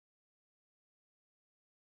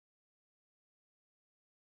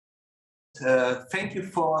thank you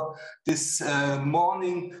for this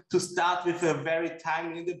morning to start with a very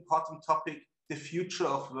timely and important topic, the future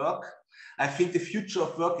of work. I think the future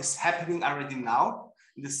of work is happening already now.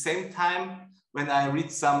 At the same time, when I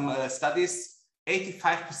read some studies,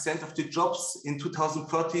 85% of the jobs in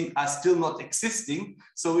 2030 are still not existing.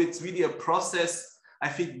 So it's really a process, I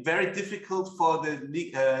think, very difficult for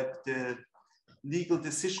the legal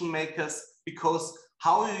decision makers, because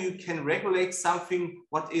how you can regulate something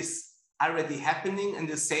what is already happening, and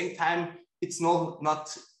at the same time it's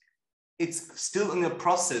it's still in a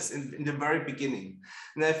process in the very beginning.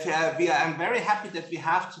 And I'm very happy that we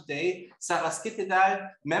have today Sara Skyttedal,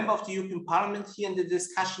 member of the European Parliament, here in the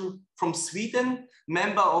discussion from Sweden,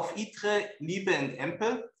 member of ITRE, LIBE and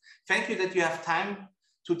EMPL. Thank you that you have time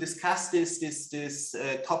to discuss this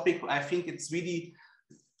topic. I think it's really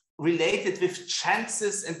related with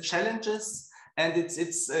chances and challenges, and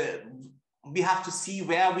we have to see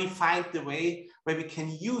where we find the way where we can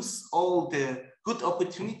use all the good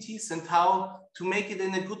opportunities and how to make it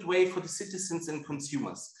in a good way for the citizens and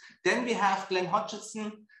consumers. Then we have Glenn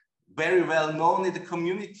Hodgson, very well known in the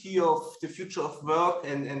community of the future of work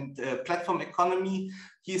and platform economy.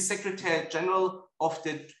 He is Secretary General of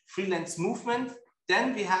the freelance movement.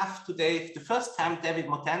 Then we have today, the first time, David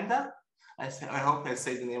Motenda, I hope I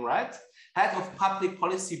say the name right, Head of Public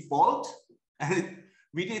Policy Board, and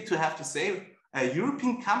really to have to say, a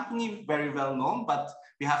European company, very well known, but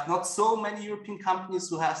we have not so many European companies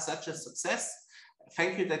who have such a success.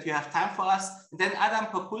 Thank you that you have time for us. And then Adam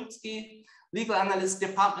Pokulski, Legal Analyst,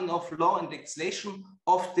 Department of Law and Legislation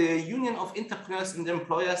of the Union of Entrepreneurs and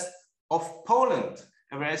Employers of Poland,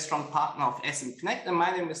 a very strong partner of SM Connect. And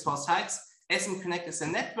my name is Horst Heitz. SM Connect is a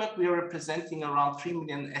network. We are representing around 3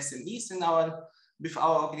 million SMEs with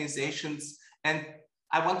our organizations. And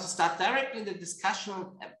I want to start directly the discussion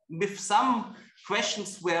with some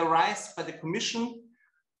questions were raised by the Commission.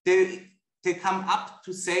 They come up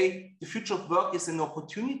to say the future of work is an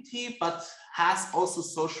opportunity, but has also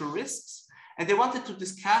social risks. And they wanted to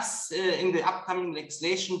discuss in the upcoming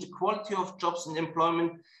legislation the quality of jobs and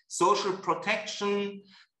employment, social protection,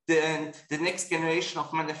 the next generation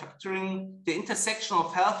of manufacturing, the intersection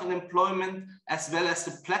of health and employment, as well as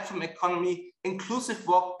the platform economy, inclusive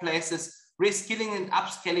workplaces, reskilling and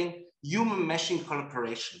upskilling, human-machine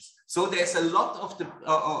collaborations. So there's a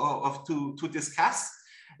lot to discuss.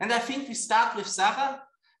 And I think we start with Sarah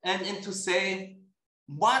and to say,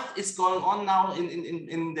 what is going on now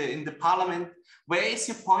in the parliament? Where is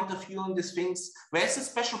your point of view on these things? Where is the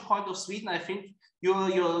special point of Sweden? I think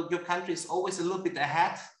your country is always a little bit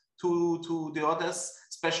ahead to the others,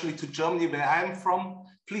 especially to Germany, where I'm from.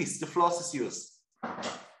 Please, the floor is yours.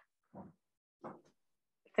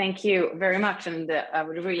 Thank you very much, and I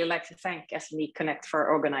would really like to thank SME Connect for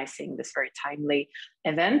organizing this very timely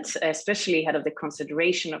event, especially ahead of the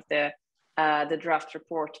consideration of the draft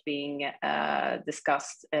report being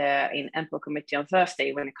discussed in EMPL committee on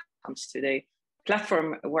Thursday when it comes to the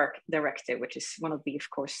platform work directive, which is one of the, of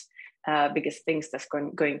course, biggest things that's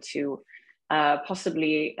going to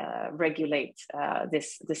possibly regulate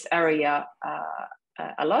this area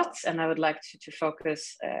a lot, and I would like to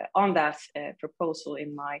focus on that proposal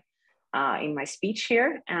in my speech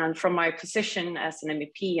here. And from my position as an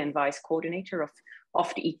MEP and vice coordinator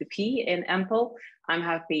of the EPP in EMPL, I'm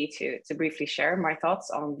happy to briefly share my thoughts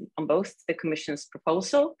on both the Commission's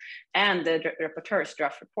proposal and the rapporteur's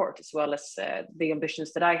draft report, as well as the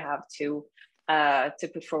ambitions that I have to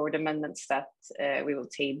put forward amendments that we will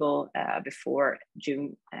table before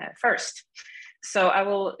June 1st. So I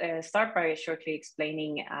will start by shortly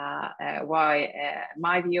explaining why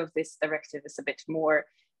my view of this directive is a bit more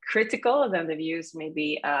critical than the views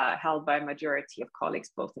maybe held by a majority of colleagues,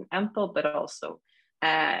 both in EMPL, but also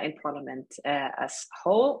in Parliament as a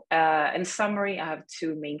whole. In summary, I have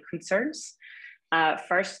two main concerns.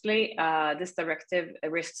 Firstly, this directive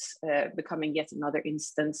risks becoming yet another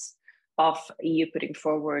instance of EU putting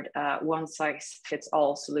forward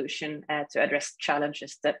one-size-fits-all solution to address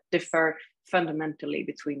challenges that differ fundamentally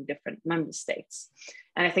between different member states.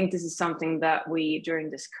 And I think this is something that we,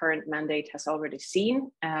 during this current mandate, has already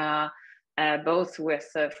seen, both with,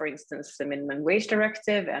 for instance, the minimum wage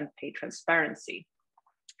directive and pay transparency.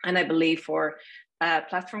 And I believe for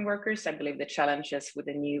platform workers, I believe the challenges with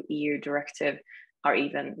the new EU directive are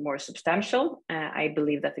even more substantial. I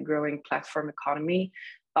believe that the growing platform economy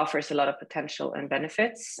offers a lot of potential and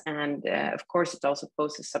benefits. And of course, it also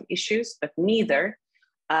poses some issues, but neither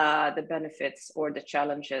the benefits or the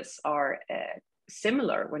challenges are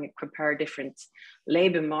similar when you compare different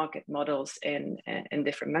labor market models in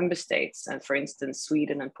different member states. And for instance,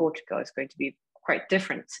 Sweden and Portugal is going to be quite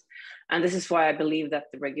different. And this is why I believe that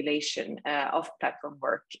the regulation of platform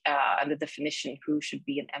work and the definition who should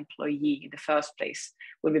be an employee in the first place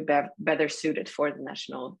would be better suited for the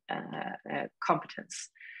national competence.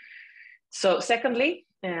 So secondly,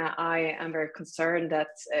 I am very concerned that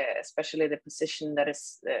especially the position that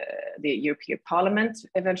is the European Parliament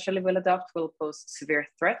eventually will adopt will pose severe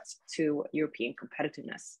threats to European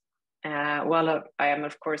competitiveness. While I am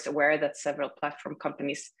of course aware that several platform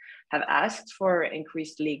companies have asked for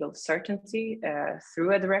increased legal certainty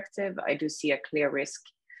through a directive, I do see a clear risk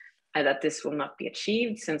that this will not be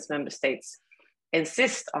achieved, since member states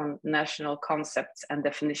insist on national concepts and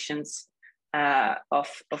definitions of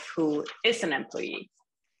who is an employee.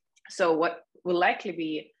 So what will likely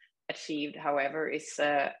be achieved, however, is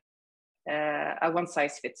a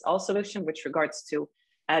one-size-fits-all solution with regards to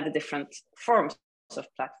the different forms of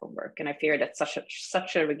platform work. And I fear that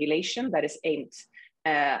such a regulation that is aimed,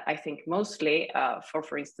 I think, mostly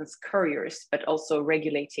for instance, couriers, but also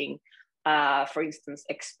regulating, for instance,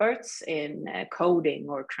 experts in coding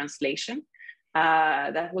or translation,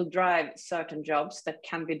 that will drive certain jobs that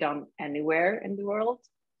can be done anywhere in the world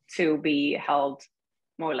to be held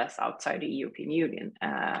more or less outside the European Union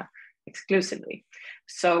exclusively.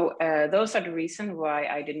 So those are the reasons why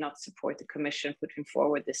I did not support the Commission putting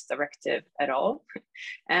forward this directive at all.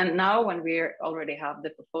 And now when we already have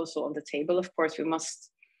the proposal on the table, of course, we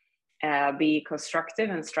must be constructive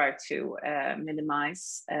and strive to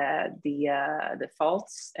minimize the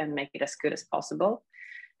faults and make it as good as possible.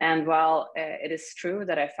 And while it is true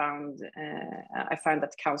that I find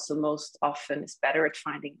that Council most often is better at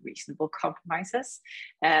finding reasonable compromises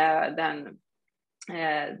than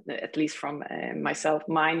at least from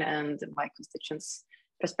mine and my constituents'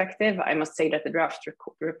 perspective, I must say that the draft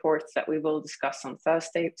reports that we will discuss on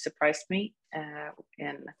Thursday surprised me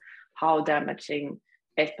in how damaging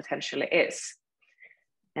it potentially is.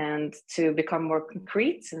 And to become more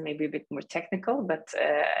concrete and maybe a bit more technical, but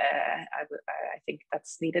I think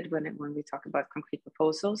that's needed when we talk about concrete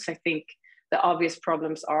proposals. I think the obvious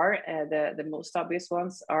problems are, the most obvious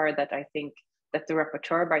ones are that I think that the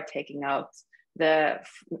rapporteur, by taking out the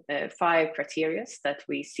 5 criteria that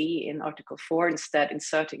we see in Article 4, instead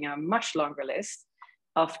inserting a much longer list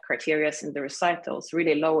of criteria in the recitals,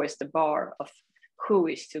 really lowers the bar of who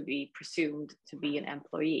is to be presumed to be an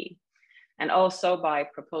employee. And also by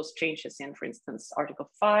proposed changes in, for instance, Article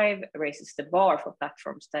 5 raises the bar for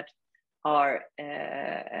platforms that are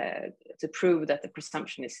to prove that the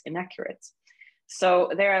presumption is inaccurate. So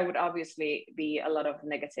there I would obviously be a lot of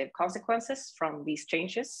negative consequences from these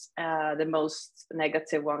changes. The most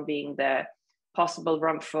negative one being the possible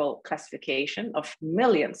wrongful classification of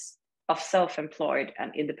millions of self-employed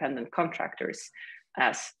and independent contractors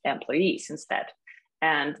as employees instead,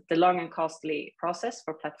 and the long and costly process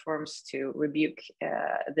for platforms to rebuke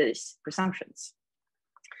these presumptions.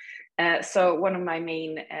 So one of my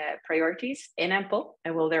main priorities in EMPL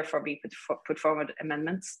will therefore be put forward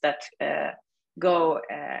amendments that go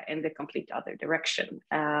in the complete other direction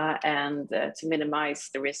and to minimize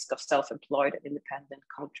the risk of self-employed and independent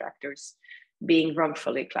contractors being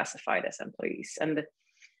wrongfully classified as employees. And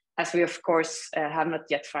as we, of course, have not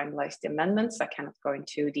yet finalized the amendments, I cannot go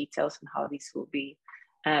into details on how these will be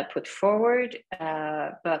put forward,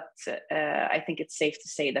 but I think it's safe to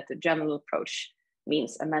say that the general approach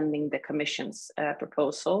means amending the Commission's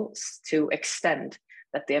proposals to extend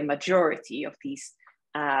that the majority of these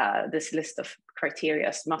this list of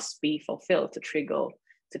criteria must be fulfilled to trigger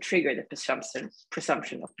the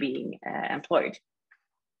presumption of being employed.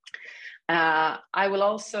 I will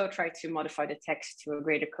also try to modify the text to a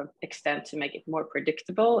greater extent to make it more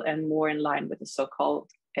predictable and more in line with the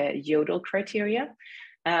so-called yodel criteria.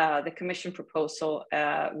 The Commission proposal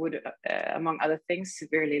would, among other things,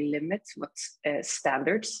 severely limit what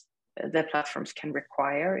standards the platforms can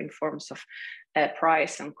require in forms of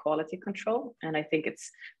price and quality control. And I think it's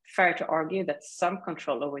fair to argue that some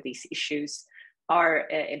control over these issues are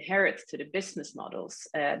inherent to the business models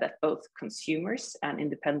that both consumers and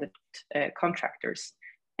independent contractors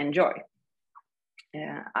enjoy.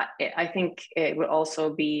 I think it will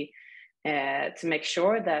also be to make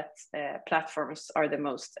sure that platforms are the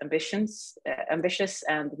most ambitious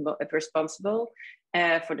and responsible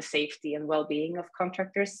for the safety and well-being of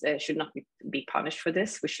contractors should not be punished for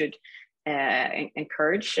this. We should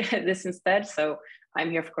encourage this instead. So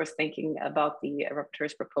I'm here, of course, thinking about the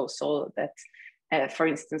rapporteur's proposal that, for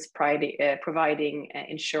instance, providing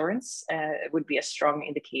insurance would be a strong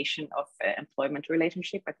indication of employment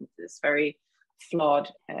relationship. I think this is very flawed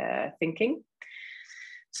thinking.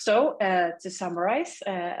 So to summarize,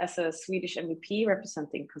 as a Swedish MEP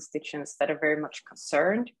representing constituents that are very much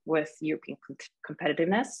concerned with European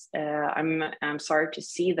competitiveness, I'm sorry to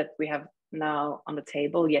see that we have now on the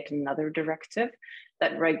table yet another directive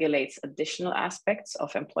that regulates additional aspects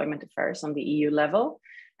of employment affairs on the EU level.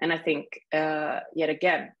 And I think, yet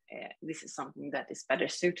again, this is something that is better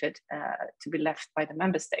suited to be left by the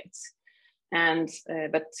member states.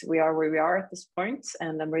 But we are where we are at this point,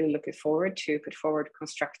 and I'm really looking forward to put forward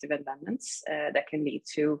constructive amendments that can lead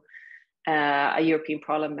to a European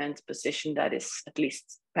Parliament position that is at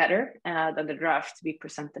least better than the draft to be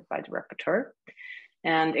presented by the rapporteur.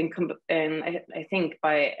 And I think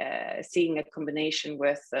by seeing a combination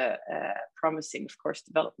with promising, of course,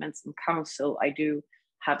 developments in Council, I do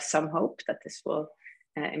have some hope that this will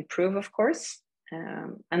improve, of course.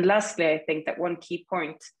 And lastly, I think that one key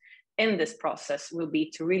point in this process will be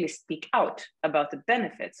to really speak out about the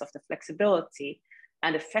benefits of the flexibility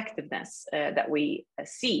and effectiveness that we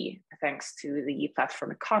see thanks to the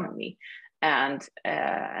platform economy. And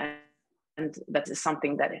that is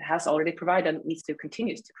something that it has already provided and needs to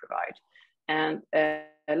continue to provide. And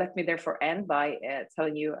let me therefore end by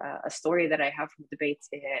telling you a story that I have from the debate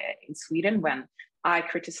in Sweden when I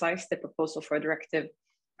criticized the proposal for a directive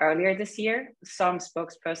earlier this year. Some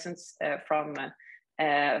spokespersons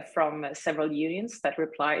from several unions that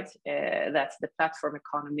replied that the platform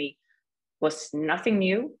economy was nothing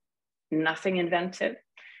new, nothing inventive.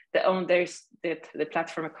 The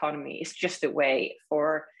platform economy is just a way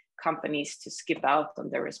for companies to skip out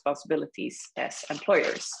on their responsibilities as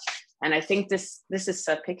employers. And I think this is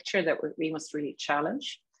a picture that we must really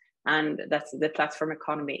challenge, and that the platform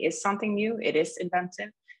economy is something new, it is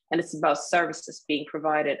inventive, and it's about services being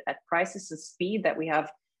provided at prices and speed that we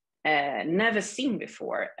have never seen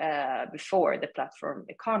before the platform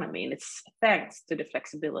economy. And it's thanks to the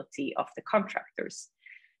flexibility of the contractors.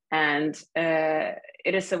 And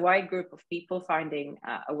it is a wide group of people finding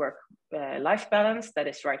a work-life balance that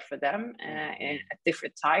is right for them at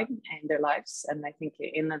different time in their lives. And I think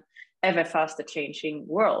in an ever faster changing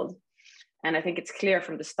world. And I think it's clear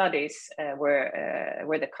from the studies where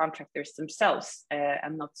the contractors themselves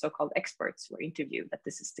and not so-called experts were interviewed that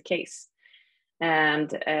this is the case.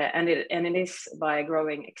 And it is by a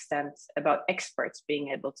growing extent about experts being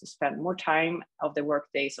able to spend more time of their work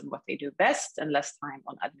days on what they do best and less time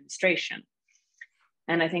on administration.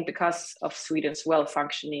 And I think because of Sweden's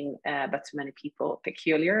well-functioning, but to many people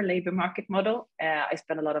peculiar labor market model, I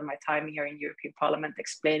spend a lot of my time here in European Parliament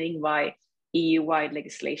explaining why EU-wide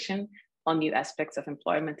legislation on new aspects of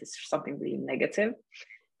employment is something really negative.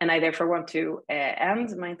 And I therefore want to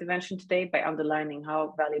end my intervention today by underlining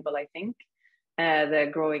how valuable I think the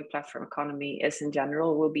growing platform economy is in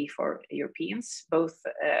general will be for Europeans, both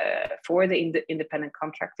for the independent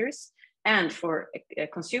contractors and for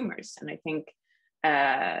consumers. And I think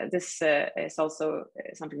this is also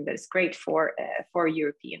something that is great for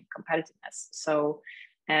European competitiveness. So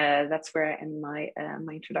that's where I end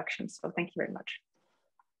my introduction. So thank you very much.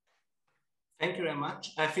 Thank you very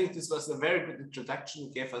much. I think this was a very good introduction.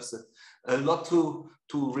 It gave us a lot to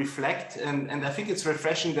reflect. And I think it's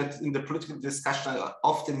refreshing that in the political discussion, I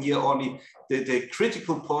often hear only the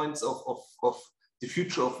critical points of the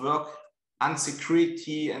future of work,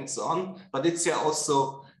 insecurity, and so on. But it's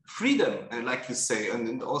also freedom, like you say,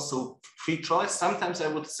 and also free choice. Sometimes I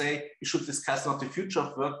would say we should discuss not the future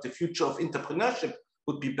of work, the future of entrepreneurship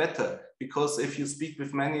would be better, because if you speak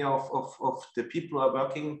with many of the people who are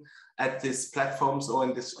working at these platforms or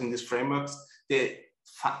in these frameworks, they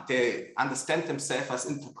understand themselves as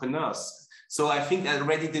entrepreneurs. So I think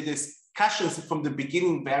already the discussions from the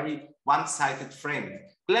beginning very one-sided framed.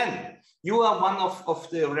 Glenn, you are one of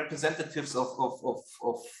the representatives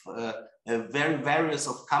of very various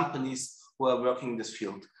of companies who are working in this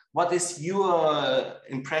field. What is your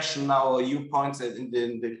impression now, or your points in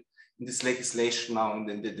this legislation now and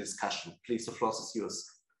in the discussion? Please, the floor is yours.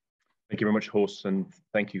 Thank you very much, Horst, and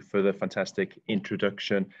thank you for the fantastic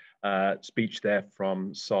introduction speech there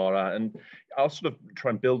from Sarah. And I'll sort of try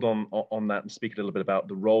and build on that and speak a little bit about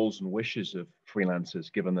the roles and wishes of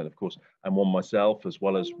freelancers, given that, of course, I'm one myself, as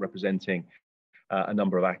well as representing a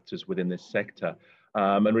number of actors within this sector.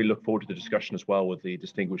 And really look forward to the discussion as well with the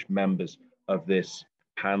distinguished members of this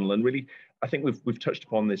panel. And really, I think we've touched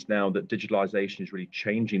upon this now, that digitalization is really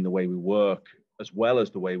changing the way we work, as well as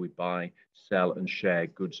the way we buy, sell, and share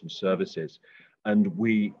goods and services. And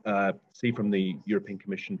we see from the European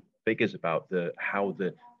Commission figures about how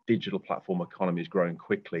the digital platform economy is growing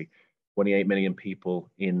quickly. 28 million people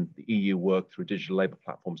in the EU work through digital labor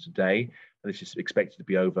platforms today, and this is expected to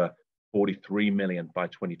be over 43 million by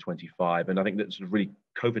 2025. And I think that sort of really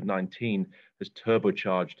COVID-19 has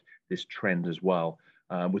turbocharged this trend as well,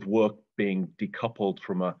 with work being decoupled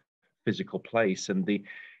from a physical place. And the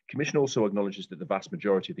Commission also acknowledges that the vast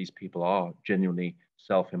majority of these people are genuinely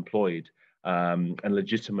self-employed, and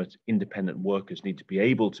legitimate independent workers need to be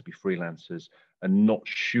able to be freelancers and not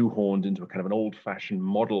shoehorned into a kind of an old-fashioned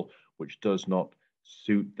model which does not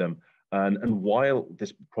suit them. And while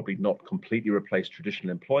this probably not completely replace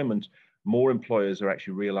traditional employment, more employers are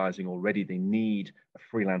actually realizing already they need a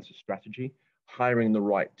freelancer strategy, hiring the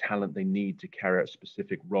right talent they need to carry out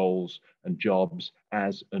specific roles and jobs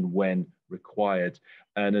as and when required.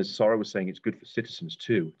 And as Sarah was saying, it's good for citizens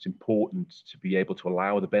too. It's important to be able to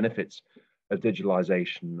allow the benefits of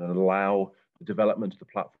digitalization and allow the development of the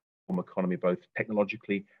platform economy, both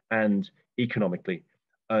technologically and economically,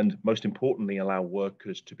 and most importantly, allow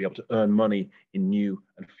workers to be able to earn money in new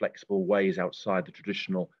and flexible ways outside the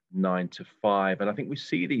traditional 9 to 5. And I think we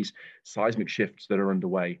see these seismic shifts that are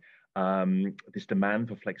underway, this demand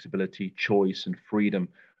for flexibility, choice, and freedom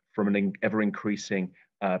from an ever increasing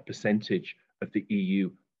percentage of the EU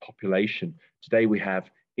population. Today, we have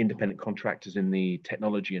independent contractors in the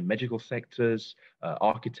technology and medical sectors,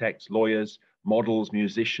 architects, lawyers, models,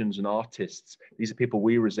 musicians, and artists. These are people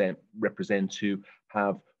we represent who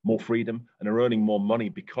have more freedom and are earning more money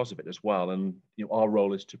because of it as well. And our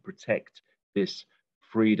role is to protect this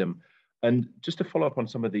freedom. And just to follow up on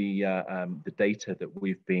some of the data that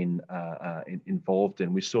we've been involved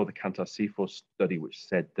in, we saw the Kantar CIFO study, which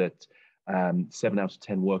said that 7 out of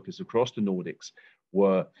 10 workers across the Nordics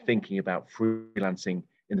were thinking about freelancing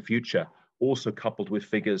in the future, also coupled with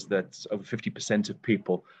figures that over 50% of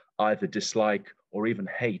people either dislike or even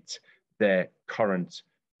hate their current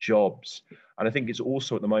jobs. And I think it's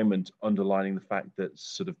also at the moment underlining the fact that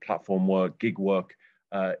sort of platform work, gig work,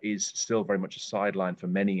 is still very much a sideline for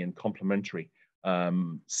many and complementary.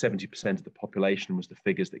 70% of the population was the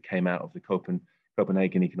figures that came out of the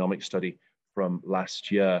Copenhagen Economic Study from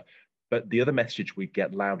last year. But the other message we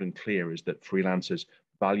get loud and clear is that freelancers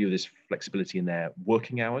value this flexibility in their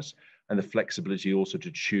working hours and the flexibility also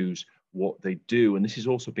to choose what they do. And this has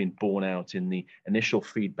also been borne out in the initial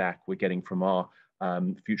feedback we're getting from our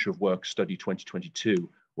Future of Work Study 2022,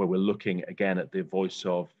 where we're looking again at the voice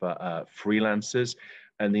of freelancers.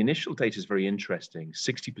 And the initial data is very interesting.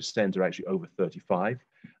 60% are actually over 35.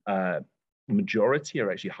 The majority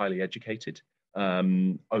are actually highly educated.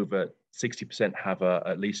 Over 60% have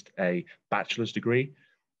at least a bachelor's degree.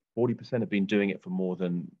 40% have been doing it for more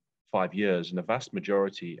than 5 years, and the vast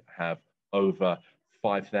majority have over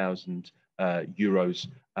 5,000 euros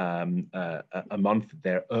a month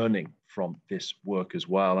they're earning from this work as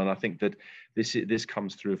well. And I think that this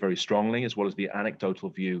comes through very strongly, as well as the anecdotal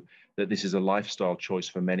view that this is a lifestyle choice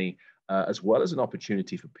for many, as well as an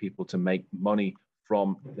opportunity for people to make money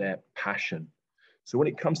from their passion. So when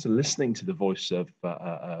it comes to listening to the voice of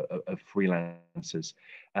freelancers,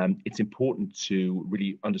 it's important to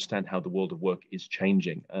really understand how the world of work is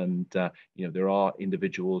changing. And there are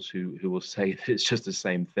individuals who will say that it's just the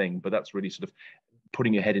same thing, but that's really sort of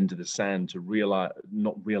putting your head into the sand to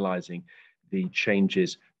not realizing the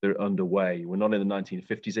changes that are underway. We're not in the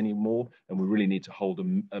 1950s anymore, and we really need to hold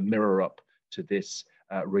a mirror up to this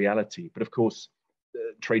reality. But of course,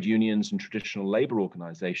 trade unions and traditional labor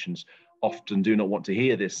organizations often do not want to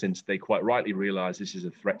hear this, since they quite rightly realize this is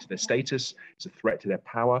a threat to their status, it's a threat to their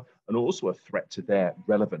power, and also a threat to their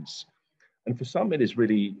relevance. And for some, it is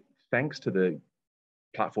really thanks to the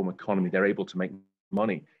platform economy, they're able to make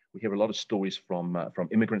money. We hear a lot of stories from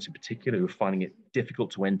immigrants in particular who are finding it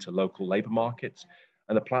difficult to enter local labor markets,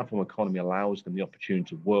 and the platform economy allows them the opportunity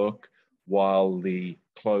to work while the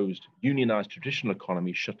closed, unionized traditional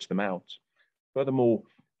economy shuts them out. Furthermore,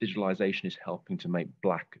 digitalization is helping to make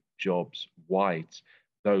Black jobs white.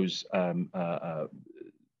 Those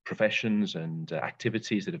professions and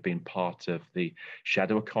activities that have been part of the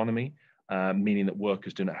shadow economy, meaning that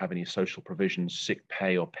workers do not have any social provisions, sick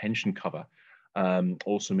pay or pension cover,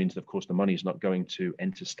 also means that, of course, the money is not going to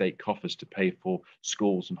enter state coffers to pay for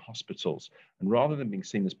schools and hospitals. And rather than being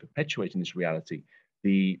seen as perpetuating this reality,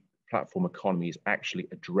 the platform economy is actually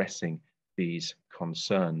addressing these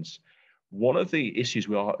concerns. One of the issues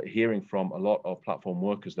we are hearing from a lot of platform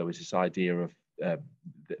workers, though, is this idea of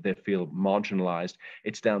they feel marginalized.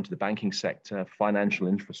 It's down to the banking sector, financial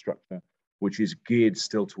infrastructure, which is geared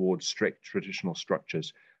still towards strict traditional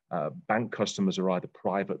structures. Bank customers are either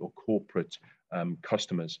private or corporate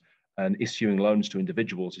customers, and issuing loans to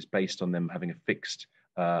individuals is based on them having a fixed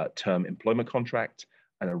term employment contract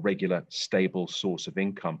and a regular, stable source of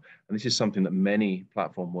income. And this is something that many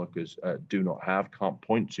platform workers do not have, can't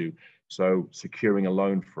point to. So securing a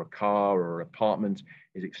loan for a car or an apartment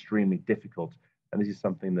is extremely difficult. And this is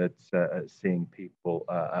something that's seeing people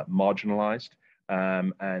marginalized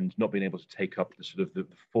and not being able to take up the sort of the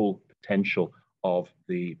full potential of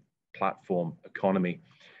the platform economy.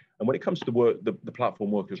 And when it comes to the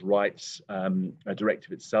platform workers' rights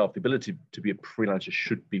directive itself, the ability to be a freelancer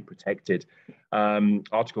should be protected.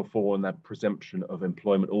 Article 4 and that presumption of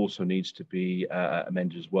employment also needs to be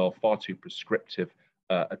amended as well. Far too prescriptive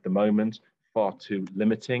at the moment, far too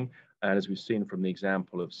limiting. And as we've seen from the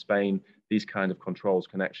example of Spain, these kind of controls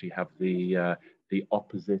can actually have the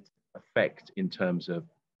opposite effect in terms of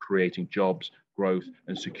creating jobs, growth,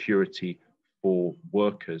 and security for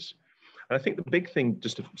workers. And I think the big thing,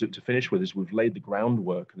 just to finish with, is we've laid the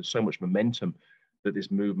groundwork, and there's so much momentum that this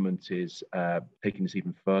movement is taking this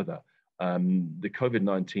even further. The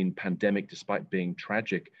COVID-19 pandemic, despite being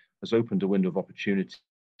tragic, has opened a window of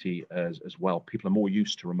opportunity as well. People are more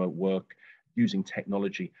used to remote work, using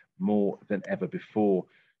technology more than ever before.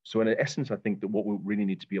 So in essence, I think that what we really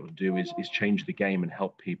need to be able to do is change the game and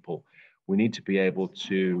help people. We need to be able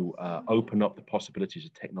to open up the possibilities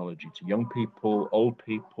of technology to young people, old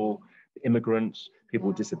people, immigrants, people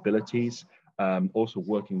with disabilities, also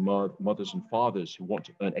working mothers and fathers who want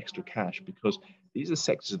to earn extra cash, because these are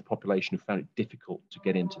sectors of the population who found it difficult to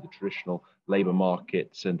get into the traditional labor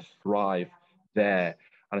markets and thrive there.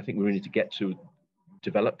 And I think we really need to get to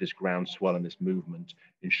develop this groundswell and this movement,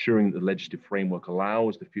 ensuring that the legislative framework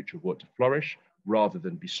allows the future of work to flourish rather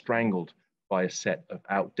than be strangled by a set of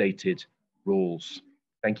outdated rules.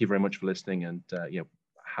 Thank you very much for listening, and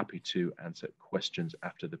happy to answer questions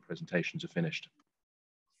after the presentations are finished.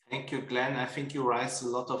 Thank you, Glenn. I think you raised a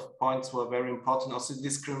lot of points who are very important. Also,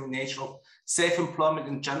 discrimination of self-employment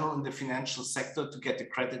in general in the financial sector to get the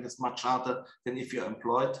credit is much harder than if you're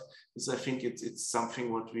employed. So I think it's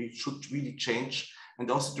something what we should really change. And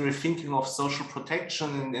also the rethinking of social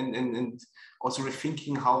protection and also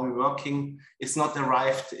rethinking how we're working is not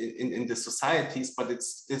arrived in the societies, but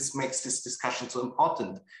this makes this discussion so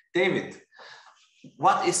important. David,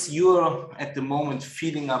 what is your, at the moment,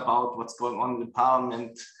 feeling about what's going on in the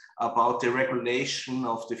parliament, about the regulation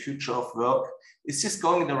of the future of work? Is this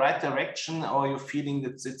going in the right direction, or are you feeling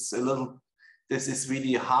that it's a little, this is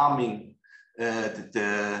really harming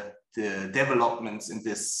the developments in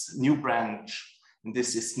this new branch, in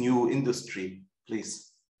this new industry?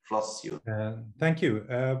 Please, Floss, you. Thank you.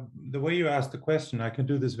 The way you asked the question, I can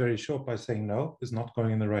do this very short by saying no, it's not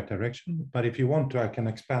going in the right direction. But if you want to, I can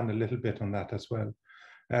expand a little bit on that as well.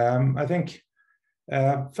 I think,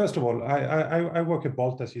 first of all, I work at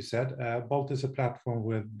Bolt, as you said. Bolt is a platform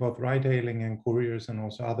with both ride-hailing and couriers and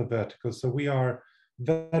also other verticals. So we are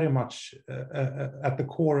very much at the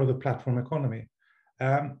core of the platform economy.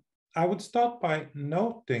 I would start by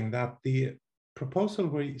noting that the proposal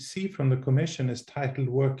we see from the Commission is titled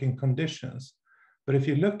Working Conditions. But if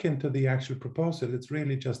you look into the actual proposal, it's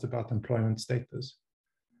really just about employment status.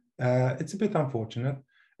 It's a bit unfortunate.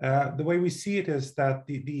 The way we see it is that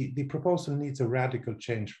the proposal needs a radical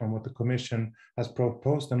change from what the Commission has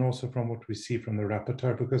proposed and also from what we see from the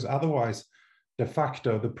rapporteur, because otherwise, de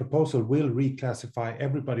facto, the proposal will reclassify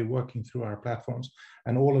everybody working through our platforms,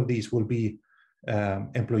 and all of these will be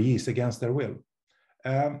employees against their will.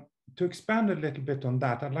 To expand a little bit on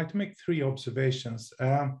that, I'd like to make 3 observations.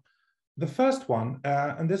 The first one,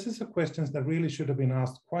 and this is a question that really should have been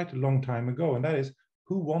asked quite a long time ago, and that is,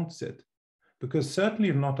 who wants it? Because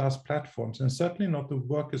certainly not us platforms, and certainly not the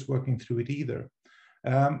workers working through it either.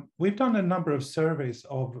 We've done a number of surveys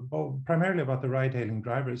primarily about the ride-hailing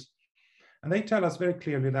drivers, and they tell us very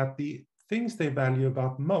clearly that the things they value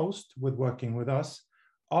about most with working with us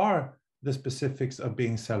are the specifics of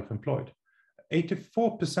being self-employed.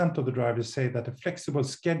 84% of the drivers say that a flexible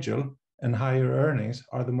schedule and higher earnings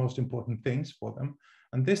are the most important things for them.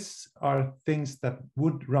 And these are things that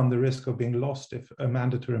would run the risk of being lost if a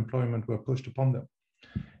mandatory employment were pushed upon them.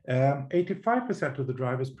 85% of the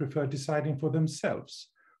drivers prefer deciding for themselves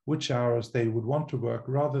which hours they would want to work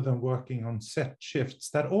rather than working on set shifts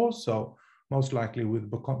that also most likely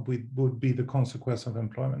would be the consequence of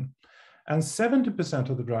employment. And 70%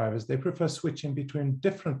 of the drivers, they prefer switching between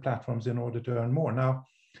different platforms in order to earn more. Now,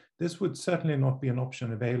 this would certainly not be an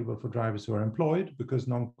option available for drivers who are employed, because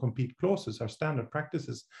non-compete clauses are standard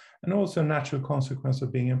practices and also a natural consequence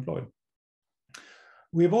of being employed.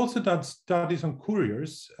 We've also done studies on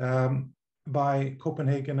couriers by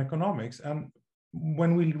Copenhagen Economics. And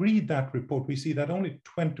when we read that report, we see that only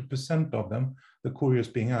 20% of them, the couriers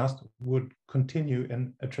being asked, would continue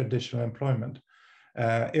in a traditional employment.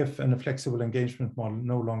 if a flexible engagement model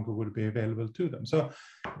no longer would be available to them. So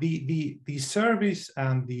the surveys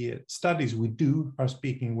and the studies we do are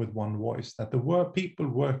speaking with one voice, that the people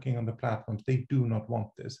working on the platforms, they do not want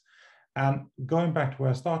this. And going back to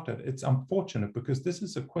where I started, it's unfortunate because this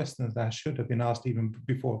is a question that should have been asked even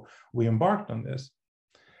before we embarked on this.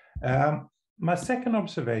 My second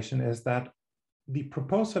observation is that the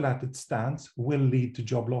proposal as it stands will lead to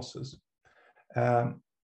job losses.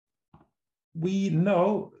 We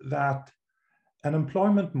know that an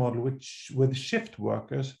employment model with shift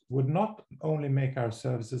workers would not only make our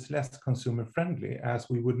services less consumer friendly, as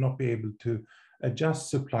we would not be able to adjust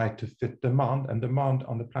supply to fit demand, and demand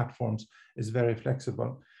on the platforms is very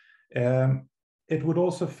flexible. It would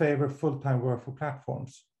also favor full-time work for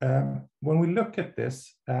platforms. When we look at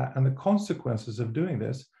this and the consequences of doing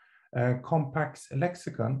this, Compact's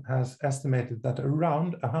Lexicon has estimated that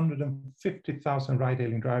around 150,000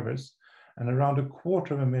 ride-hailing drivers and around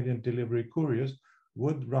 250,000 delivery couriers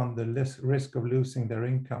would run the risk of losing their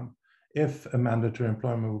income if a mandatory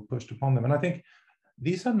employment were pushed upon them. And I think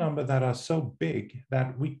these are numbers that are so big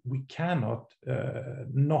that we cannot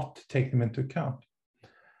not take them into account.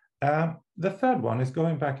 The third one is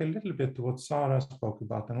going back a little bit to what Sarah spoke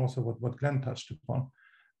about and also what Glenn touched upon.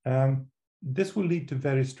 This will lead to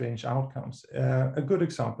very strange outcomes. A good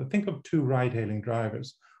example, think of two ride-hailing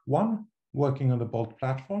drivers, one working on the Bolt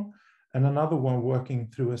platform and another one working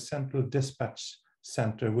through a central dispatch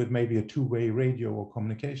center with maybe a two-way radio or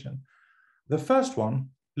communication. The first one,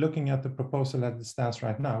 looking at the proposal as it stands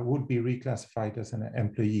right now, would be reclassified as an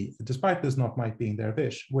employee, despite this not might being their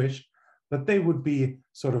wish, but they would be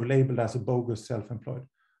sort of labeled as a bogus self-employed.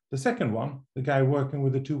 The second one, the guy working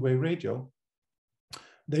with a two-way radio,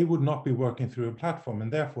 they would not be working through a platform,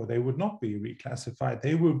 and therefore they would not be reclassified.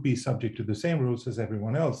 They would be subject to the same rules as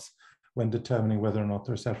everyone else when determining whether or not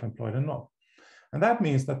they're self-employed or not. And that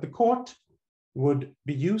means that the court would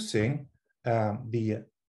be using the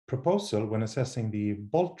proposal when assessing the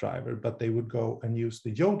Bolt driver, but they would go and use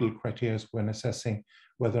the Yodel criteria when assessing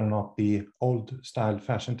whether or not the old-style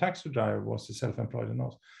fashion taxi driver was self-employed or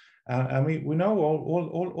not. And we know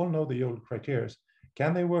all know the Yodel criteria.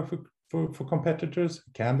 Can they work for competitors?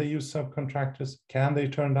 Can they use subcontractors? Can they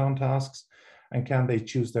turn down tasks? And can they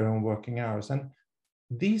choose their own working hours? And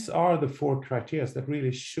these are the four criteria that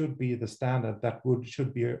really should be the standard that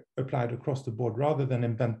should be applied across the board rather than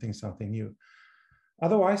inventing something new.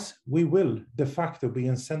 Otherwise, we will de facto be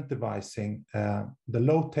incentivizing the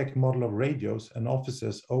low-tech model of radios and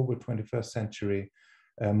offices over 21st century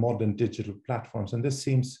modern digital platforms. And this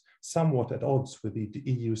seems somewhat at odds with the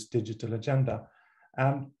EU's digital agenda.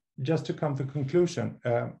 And just to come to the conclusion,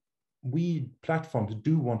 we platforms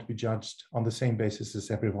do want to be judged on the same basis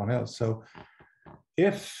as everyone else. So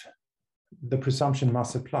if the presumption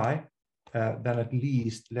must apply, then at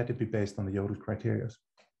least let it be based on the Yodel criteria.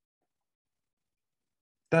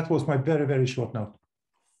 That was my very, very short note.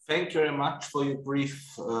 Thank you very much for your brief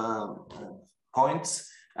points.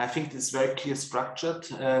 I think it's very clear structured,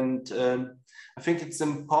 and I think it's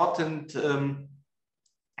important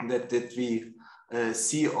that we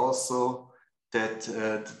see also that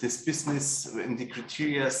this business and the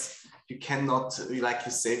criteria, you cannot, like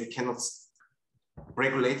you say, we cannot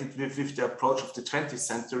regulate it with the approach of the 20th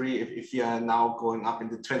century if we are now going up in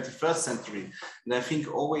the 21st century. And I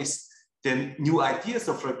think always the new ideas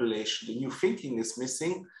of regulation, the new thinking is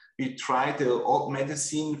missing. We try the old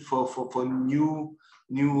medicine for new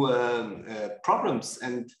problems,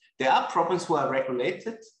 and there are problems who are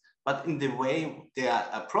regulated, but in the way they are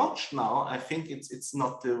approached now, I think it's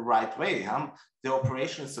not the right way. The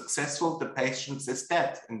operation is successful, the patient is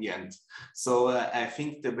dead in the end. So I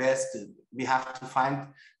think the best, we have to find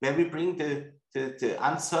where we bring the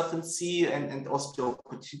uncertainty and also the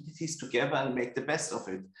opportunities together and make the best of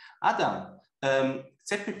it. Adam,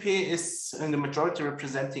 ZPP is in the majority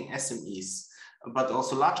representing SMEs, but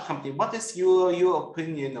also large companies. What is your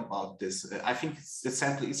opinion about this? I think the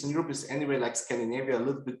Central Eastern Europe is anyway, like Scandinavia, a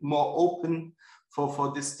little bit more open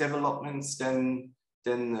for these developments than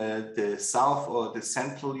the South or the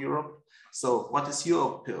Central Europe. So what is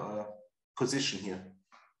your position here?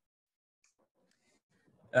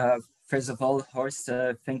 First of all, Horst,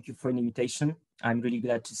 thank you for the invitation. I'm really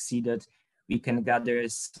glad to see that we can gather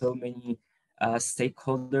so many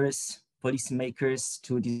stakeholders, policymakers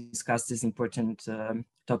to discuss this important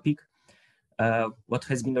topic. What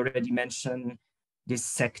has been already mentioned, this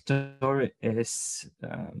sector is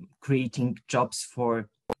creating jobs for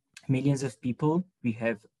millions of people. We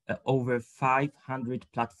have over 500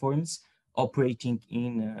 platforms operating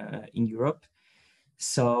in Europe.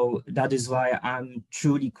 So that is why I'm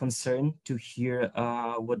truly concerned to hear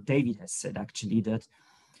what David has said, actually, that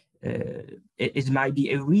it might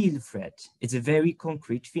be a real threat. It's a very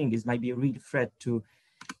concrete thing. It might be a real threat to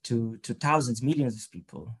thousands, millions of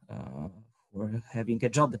people who are having a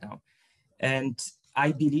job now. And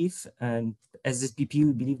I believe, and as SPP,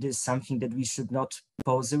 we believe this is something that we should not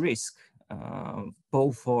pose a risk,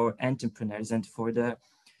 both for entrepreneurs and for the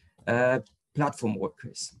platform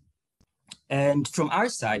workers. And from our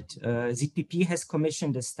side, ZPP has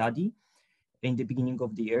commissioned a study in the beginning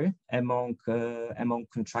of the year among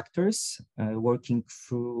contractors working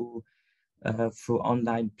through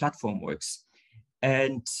online platform works.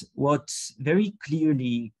 And what very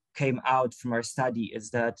clearly came out from our study is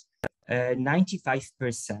that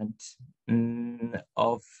 95%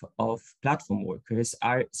 of platform workers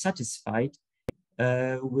are satisfied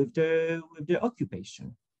with their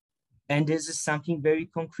occupation. And this is something very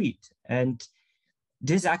concrete. And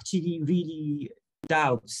this actually really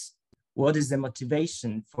doubts what is the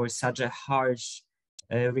motivation for such a harsh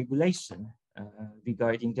regulation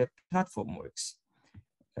regarding the platform works.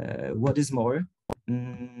 What is more,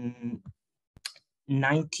 93%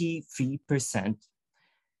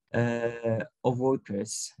 of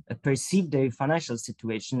workers perceive their financial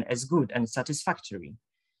situation as good and satisfactory.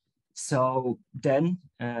 So then,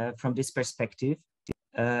 from this perspective,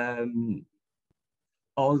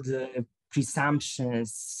 all the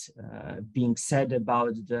presumptions being said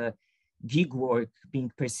about the gig work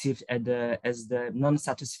being perceived as the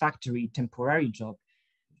non-satisfactory temporary job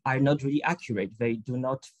are not really accurate. They do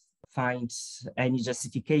not find any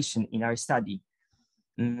justification in our study.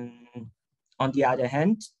 On the other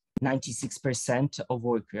hand, 96% of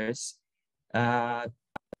workers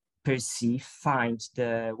find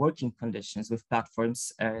the working conditions with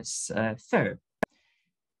platforms as fair.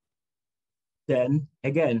 Then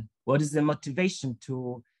again, what is the motivation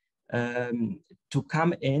to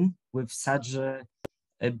come in with such a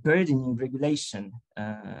burdening regulation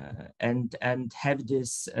and have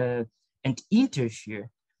this and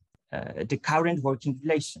interfere the current working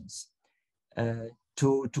relations?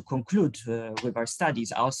 To conclude with our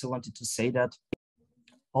studies, I also wanted to say that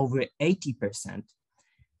over 80%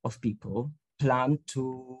 of people plan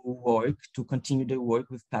to continue their work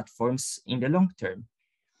with platforms in the long term.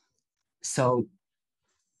 So,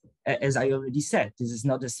 as I already said, this is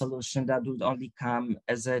not a solution that would only come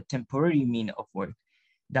as a temporary mean of work.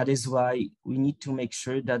 That is why we need to make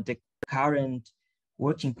sure that the current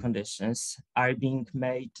working conditions are being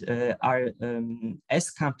made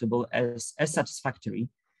as comfortable, as satisfactory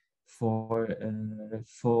for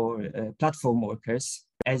platform workers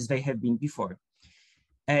as they have been before.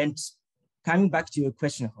 And coming back to your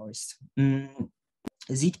question, Horst,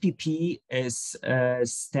 ZPP is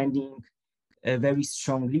standing very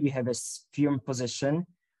strongly. We have a firm position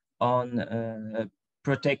on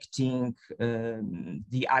protecting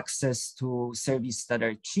the access to services that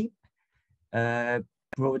are cheap,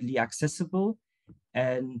 broadly accessible,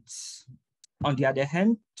 and on the other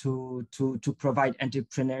hand, to provide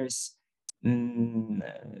entrepreneurs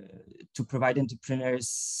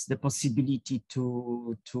the possibility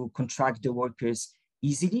to contract the workers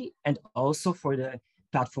easily, and also for the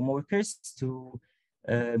platform workers to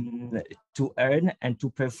earn and to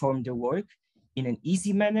perform the work in an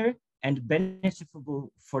easy manner and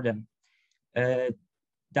beneficial for them.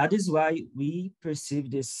 That is why we perceive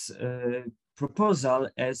this proposal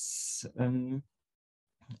as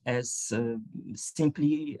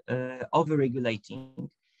simply over-regulating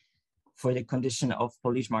for the condition of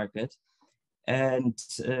Polish market. And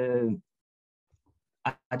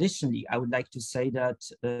additionally, I would like to say that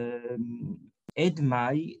it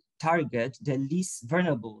might target the least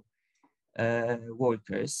vulnerable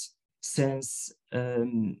workers, since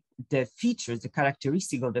the features, the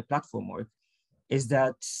characteristic of the platform work is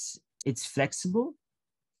that it's flexible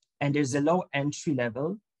and there's a low entry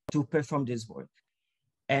level to perform this work.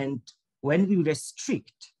 And when we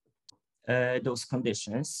restrict those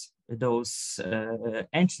conditions, those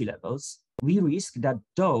entry levels, we risk that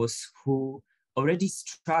those who already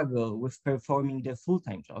struggle with performing the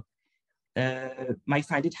full-time job might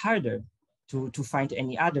find it harder to find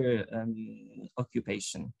any other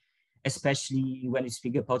occupation, especially when we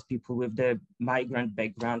speak about people with the migrant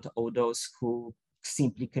background or those who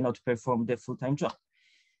simply cannot perform the full-time job.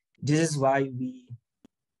 This is why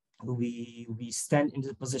we stand in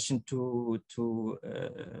the position to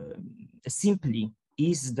simply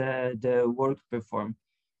ease the work performed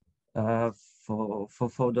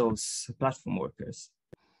for those platform workers.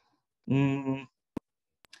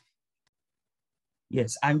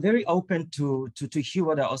 Yes, I'm very open to hear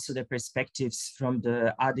what are also the perspectives from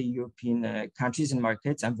the other European countries and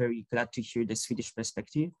markets. I'm very glad to hear the Swedish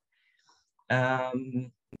perspective.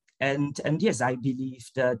 And yes, I believe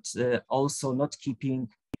that also not keeping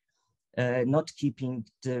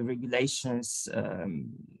the regulations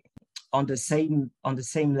on the same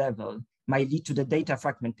level might lead to the data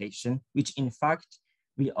fragmentation, which in fact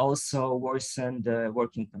will also worsen the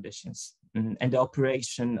working conditions and the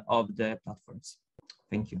operation of the platforms.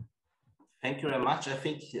 Thank you. Thank you very much. I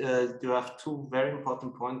think you have two very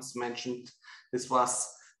important points mentioned. This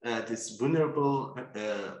was this vulnerable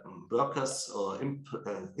workers or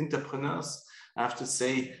entrepreneurs. I have to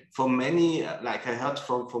say, for many, like I heard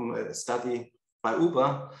from a study by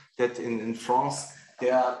Uber, that in France,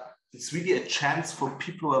 it's really a chance for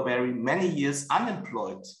people who are very many years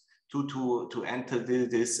unemployed to enter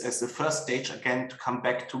this as the first stage again to come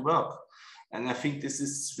back to work. And I think this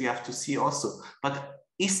is, we have to see also. But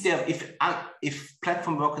is there, if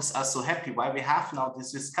platform workers are so happy, why we have now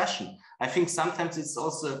this discussion? I think sometimes it's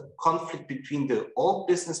also a conflict between the old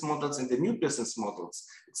business models and the new business models.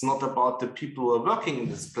 It's not about the people who are working in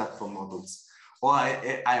these platform models, or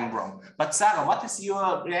I'm wrong. But Sarah, what is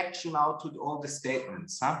your reaction now to all the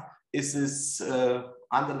statements? Huh? Is this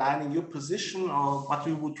underlining your position, or what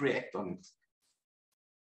you would react on it?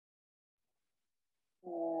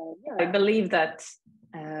 I believe that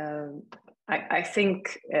I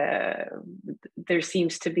think there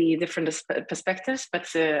seems to be different perspectives, but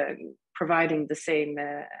providing the same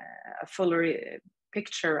fuller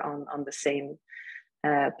picture on the same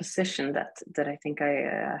position that I think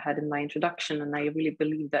I had in my introduction. And I really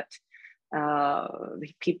believe that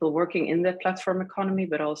people working in the platform economy,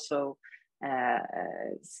 but also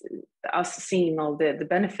us seeing all the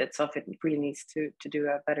benefits of it, really needs to do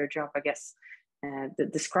a better job, I guess,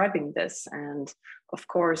 describing this. And of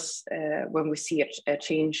course, when we see a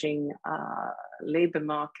changing labor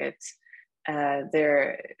market,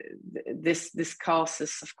 this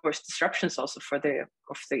causes, of course, disruptions also for the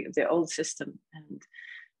old system. And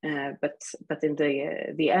but in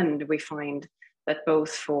the end, we find that both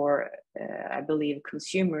for I believe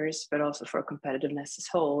consumers, but also for competitiveness as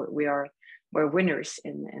whole, we're winners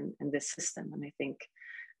in this system. And I think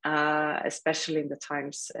especially in the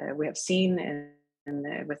times we have seen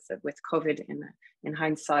with COVID in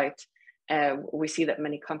hindsight, we see that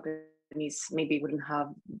many companies maybe wouldn't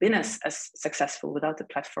have been as successful without the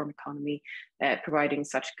platform economy providing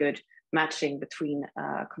such good matching between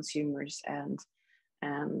consumers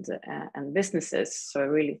and businesses. So I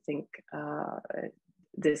really think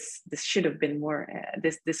this should have been more.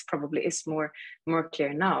 This probably is more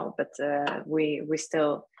clear now, but we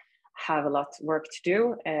still have a lot of work to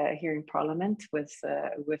do here in Parliament with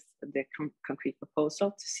the concrete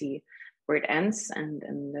proposal to see where it ends, and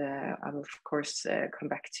I will of course come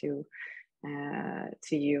back to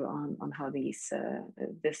you on how this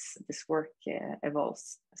work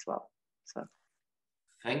evolves as well. So.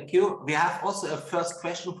 Thank you. We have also a first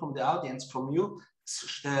question from the audience from you.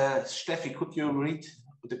 Steffi, could you read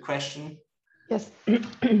the question? Yes.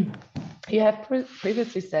 You have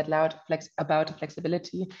previously said loud about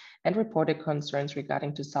flexibility and reported concerns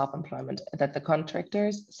regarding to self-employment, that the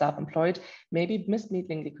contractors, self-employed, may be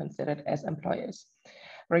misleadingly considered as employers.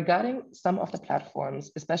 Regarding some of the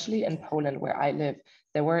platforms, especially in Poland where I live,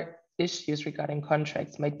 there were issues regarding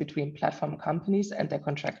contracts made between platform companies and their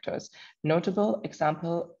contractors. Notable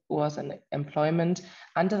example was an employment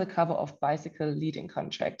under the cover of bicycle leasing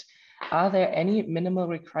contract. Are there any minimal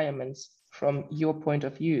requirements from your point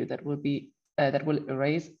of view that will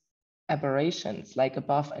erase aberrations like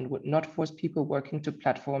above and would not force people working to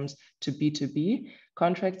platforms to B2B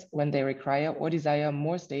contracts when they require or desire a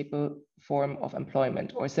more stable form of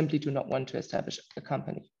employment, or simply do not want to establish a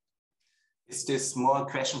company? Is this more a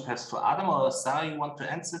question perhaps for Adam, or Sarah, you want to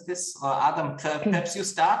answer this? Or Adam, perhaps you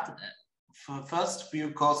start first,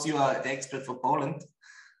 because you are the expert for Poland.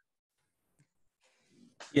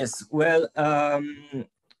 Yes, well,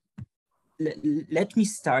 let me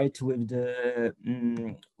start with the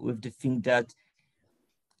thing that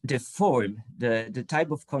the form, the type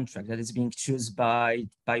of contract that is being chosen by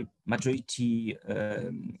majority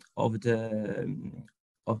of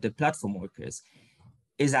the platform workers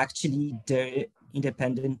is actually their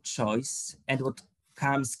independent choice, and what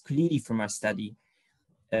comes clearly from our study.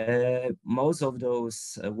 Most of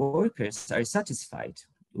those workers are satisfied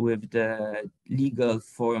with the legal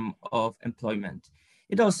form of employment.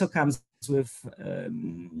 It also comes with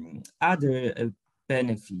other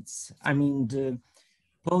benefits. I mean, the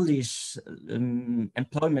Polish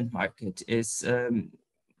employment market is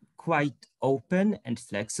quite open and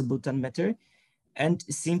flexible to that matter. And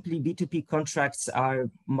simply B2B contracts are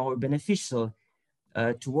more beneficial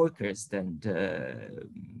to workers than the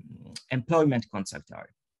employment contracts are.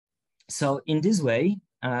 So in this way,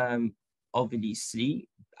 obviously,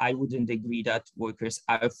 I wouldn't agree that workers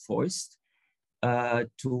are forced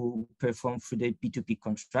to perform through the B2B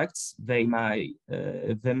contracts. They might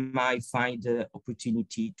find the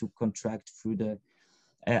opportunity to contract through the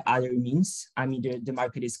other means. I mean, the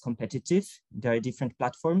market is competitive. There are different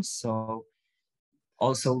platforms. So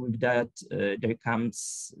also with that, there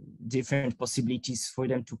comes different possibilities for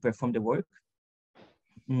them to perform the work.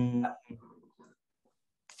 And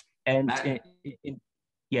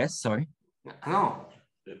yes, sorry. No,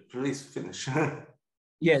 please finish.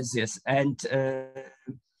 Yes, and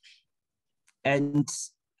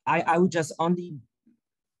I would just only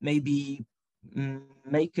maybe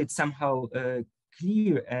make it somehow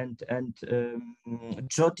clear and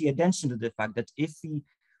draw the attention to the fact that if we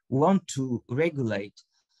want to regulate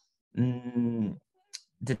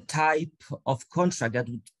the type of contract that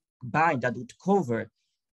would bind, that would cover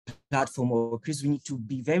platform workers, we need to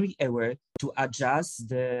be very aware to adjust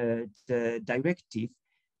the directive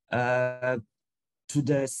to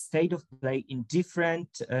the state of play in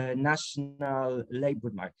different national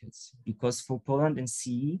labor markets. Because for Poland and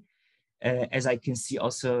CE, as I can see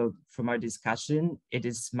also from our discussion, it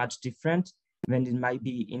is much different than it might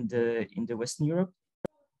be in the Western Europe.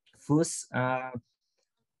 First,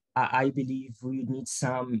 I believe we need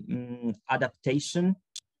some adaptation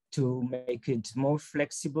to make it more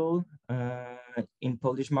flexible in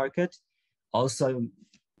Polish market.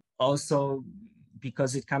 Also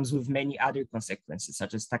because it comes with many other consequences,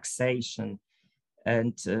 such as taxation.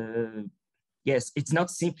 And yes, it's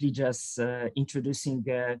not simply just introducing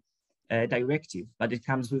a directive, but it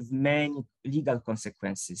comes with many legal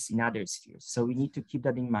consequences in other spheres. So we need to keep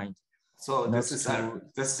that in mind. So this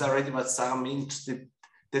is already what Sarah means,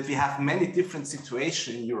 that we have many different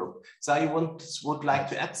situations in Europe. So you would like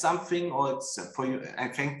to add something, or it's for you? I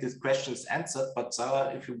think this question is answered, but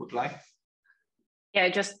Sarah, if you would like. Yeah,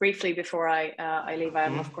 just briefly before I leave,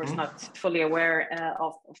 I'm of course not fully aware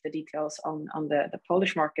of the details on the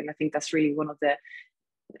Polish market. And I think that's really one of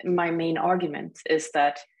my main argument is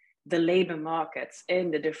that the labor markets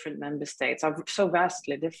in the different member states are so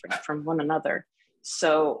vastly different from one another.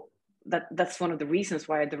 So that's one of the reasons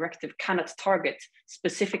why a directive cannot target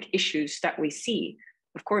specific issues that we see.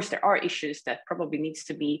 Of course, there are issues that probably needs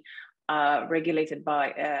to be regulated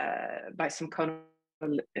by some kind of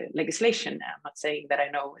legislation. I'm not saying that I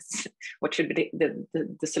know what should be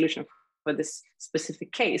the solution for this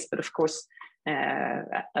specific case, but of course,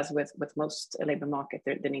 as with most labor market,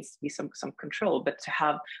 there needs to be some control. But to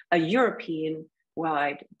have a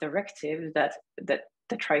European-wide directive that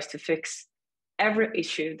tries to fix every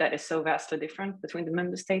issue that is so vastly different between the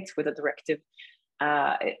member states with a directive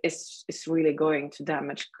is really going to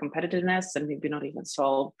damage competitiveness and maybe not even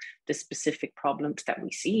solve the specific problems that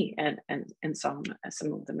we see in some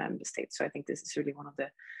of the member states. So I think this is really one of the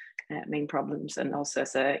main problems, and also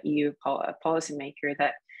as a EU policymaker,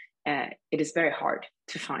 that it is very hard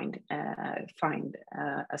to find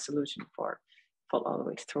a solution for all the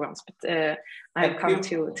way to once. But I've come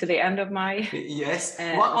to the end of my yes.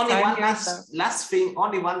 Only one last thing.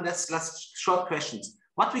 Only one last short questions.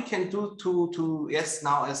 What we can do to yes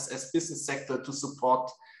now as business sector to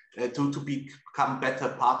support to become better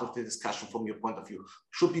part of the discussion from your point of view?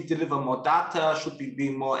 Should we deliver more data? Should we be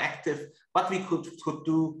more active? What we could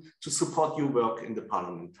do to support your work in the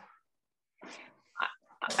parliament?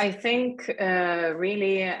 I think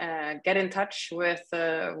really get in touch with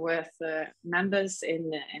members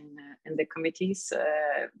in the committees.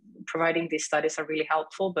 Providing these studies are really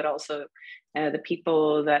helpful, but also the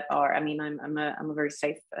people that are. I mean, I'm a very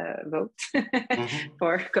safe vote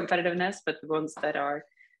for competitiveness, but the ones that are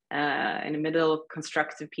in the middle,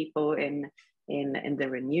 constructive people in the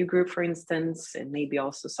Renew group, for instance, and maybe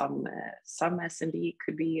also some SMB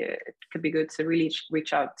could be good to really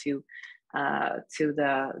reach out to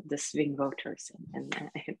the swing voters in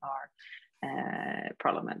our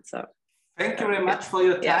parliament. So thank you very much for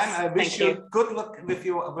your time. Yes, I wish you good luck with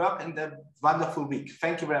your work and a wonderful week.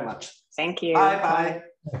 Thank you very much. Thank you. Bye.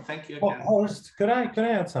 Thank you again. Horst, could I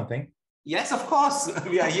add something? Yes, of course.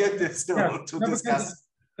 We are here to discuss.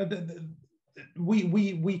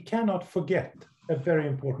 We cannot forget a very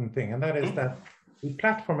important thing, and that is that the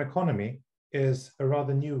platform economy is a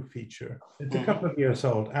rather new feature. It's a couple of years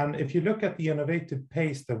old. And if you look at the innovative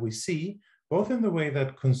pace that we see, both in the way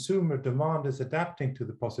that consumer demand is adapting to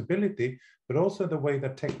the possibility, but also the way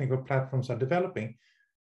that technical platforms are developing,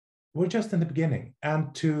 we're just in the beginning.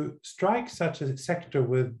 And to strike such a sector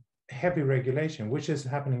with heavy regulation, which is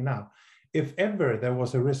happening now, if ever there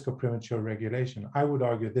was a risk of premature regulation, I would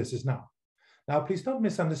argue this is now. Now, please don't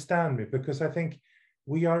misunderstand me, because I think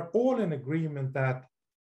we are all in agreement that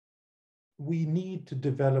we need to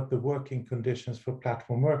develop the working conditions for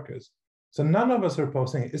platform workers. So none of us are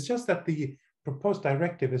opposing it. It's just that the proposed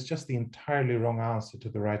directive is just the entirely wrong answer to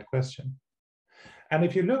the right question. And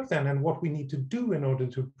if you look then at what we need to do in order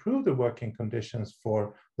to improve the working conditions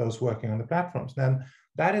for those working on the platforms, then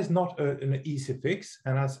that is not an easy fix.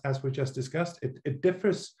 And as we just discussed, it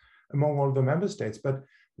differs among all the member states, but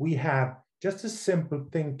we have just a simple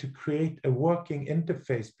thing to create a working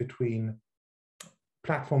interface between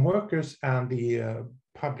platform workers and the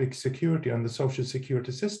public security and the social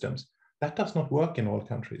security systems. That does not work in all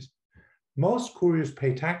countries. Most couriers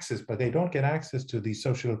pay taxes, but they don't get access to the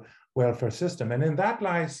social welfare system. And in that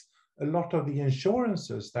lies a lot of the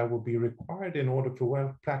insurances that will be required in order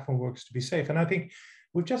for platform workers to be safe. And I think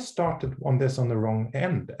we've just started on this on the wrong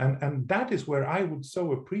end. And that is where I would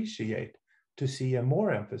so appreciate to see a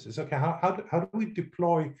more emphasis. Okay, how do we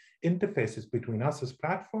deploy interfaces between us as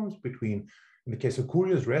platforms, between, in the case of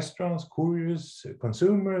couriers, restaurants, couriers,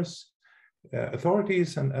 consumers,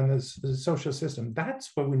 authorities, and the social system?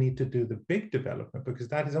 That's where we need to do the big development, because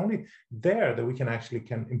that is only there that we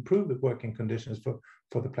can improve the working conditions for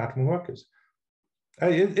the platform workers.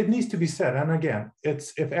 It needs to be said, and again,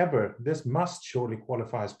 it's, if ever, this must surely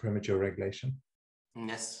qualify as premature regulation.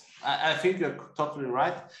 Yes, I think you're totally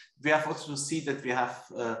right. We have also to see that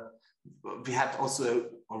we had also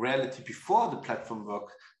a reality before the platform work.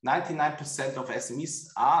 99% of SMEs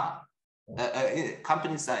are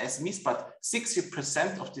companies are SMEs, but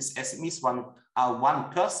 60% of these SMEs are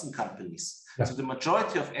one-person companies. Yeah. So the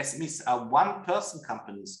majority of SMEs are one-person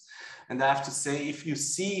companies. And I have to say, if you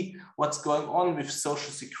see what's going on with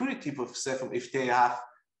Social Security, if they have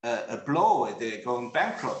a blow, they're going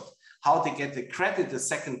bankrupt, how they get the credit the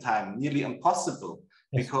second time, nearly impossible.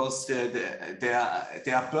 Yes. Because they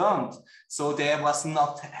are burned. So there was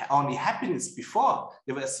not only happiness before,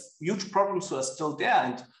 there was huge problems who are still there.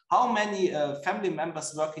 And how many family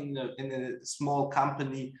members work in a small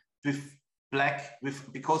company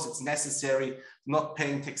because it's necessary, not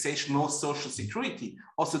paying taxation, no social security.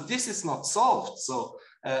 Also, this is not solved. So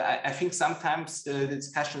I think sometimes the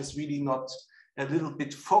discussion is really not a little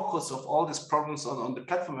bit focus of all these problems on the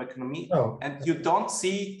platform economy. No. And you don't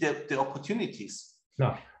see the opportunities.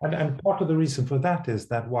 No, and part of the reason for that is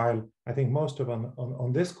that while I think most of them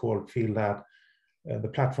on this call feel that the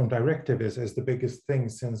platform directive is the biggest thing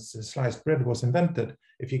since sliced bread was invented,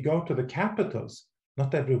 if you go to the capitals,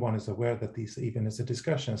 not everyone is aware that this even is a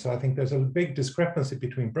discussion. So I think there's a big discrepancy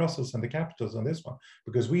between Brussels and the capitals on this one,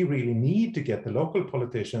 because we really need to get the local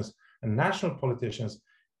politicians and national politicians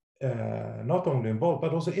not only involved,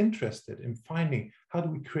 but also interested in finding how do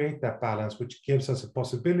we create that balance, which gives us a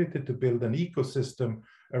possibility to build an ecosystem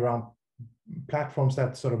around platforms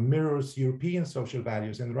that sort of mirrors European social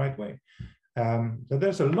values in the right way. So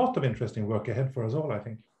there's a lot of interesting work ahead for us all, I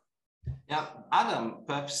think. Yeah, Adam,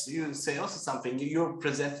 perhaps you say also something. You're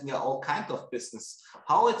presenting all kinds of business.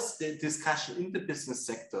 How is the discussion in the business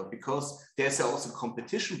sector? Because there's also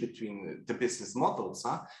competition between the business models.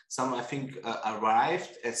 Huh? Some, I think,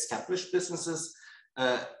 arrived, established businesses,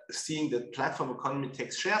 seeing that platform economy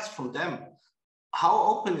takes shares from them. How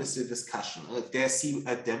open is the discussion? There see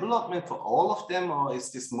a development for all of them, or is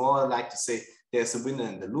this more like to say there's a winner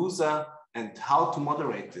and a loser? And how to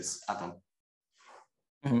moderate this, Adam?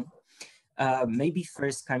 Mm-hmm. Maybe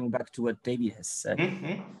first coming back to what David has said,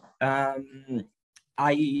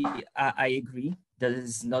 I agree that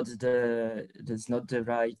is not the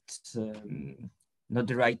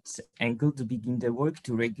right angle to begin the work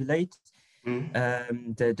to regulate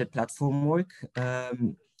the platform work.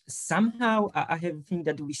 Somehow I have a feeling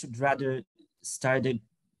that we should rather start a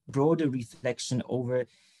broader reflection over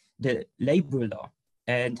the labor law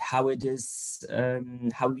and how it is,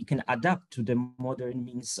 how we can adapt to the modern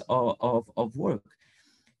means of work,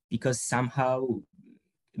 because somehow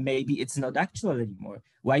maybe it's not actual anymore.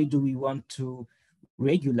 Why do we want to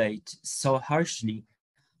regulate so harshly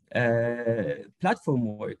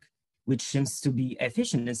platform work, which seems to be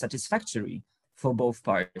efficient and satisfactory for both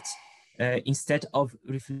parts, instead of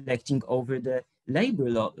reflecting over the labor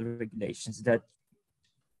law regulations that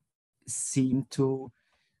seem to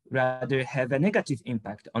rather have a negative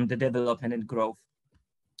impact on the development and growth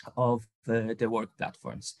of the work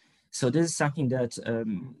platforms. So this is something that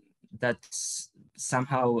that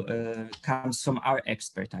somehow comes from our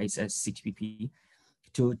expertise as CTPP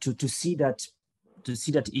to see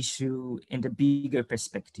that issue in the bigger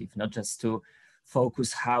perspective, not just to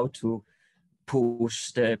focus how to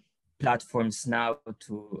push the platforms now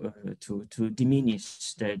to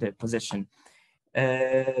diminish the position.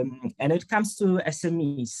 And it comes to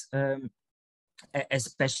SMEs,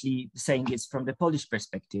 especially saying it's from the Polish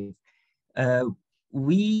perspective.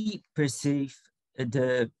 We perceive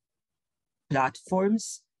the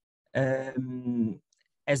platforms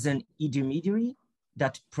as an intermediary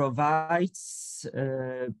that provides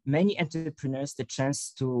many entrepreneurs the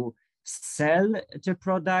chance to sell their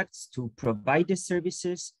products, to provide the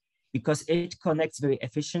services, because it connects very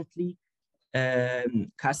efficiently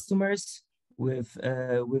customers with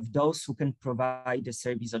those who can provide the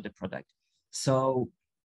service of the product. So,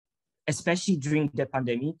 especially during the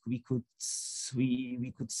pandemic, we could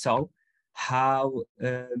saw how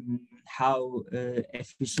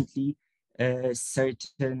efficiently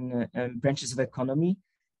certain branches of economy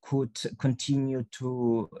could continue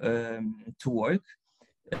to work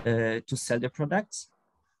to sell their products,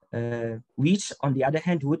 which on the other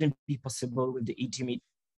hand wouldn't be possible with the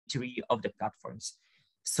intermediary of the platforms.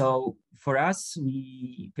 So for us,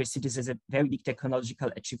 we perceive this as a very big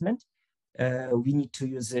technological achievement. We need to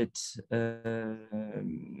use it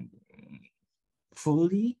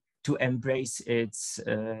fully to embrace its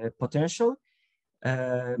potential.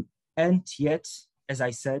 And yet, as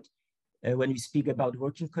I said, when we speak about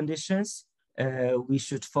working conditions, we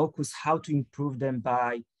should focus how to improve them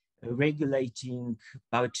by regulating,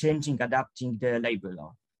 by changing, adapting the labor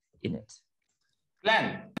law in it.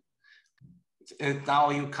 Glenn,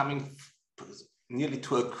 now you're coming nearly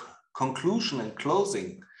to a conclusion and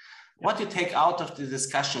closing. What do you take out of the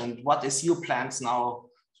discussion? What is your plans now?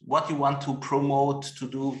 What you want to promote, to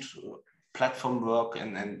do to platform work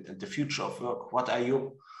and the future of work? What are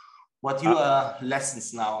your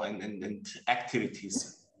lessons now and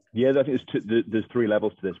activities? Yeah, I think there's three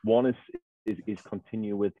levels to this. One is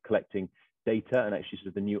continue with collecting data, and actually sort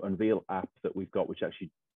of the new Unveil app that we've got, which actually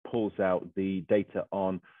pulls out the data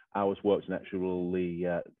on hours worked and actually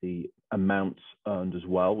the amounts earned as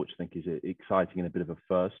well, which I think is exciting and a bit of a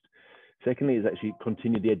first. Secondly, is actually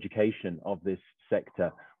continue the education of this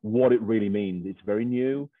sector, what it really means. It's very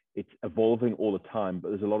new, it's evolving all the time, but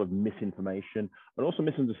there's a lot of misinformation and also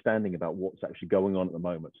misunderstanding about what's actually going on at the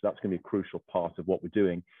moment. So that's going to be a crucial part of what we're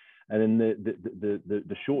doing. And in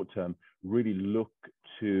the short term, really look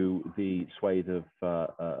to the swathe of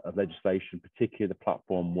legislation, particularly the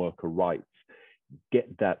platform worker rights.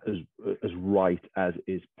 Get that as right as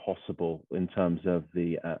is possible in terms of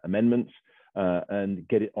the amendments, and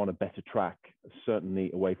get it on a better track,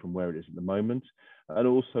 certainly away from where it is at the moment. And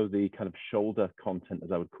also the kind of shoulder content,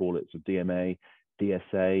 as I would call it, so DMA,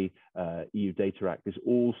 DSA, EU Data Act, is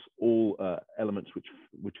all elements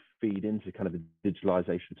which feed into kind of the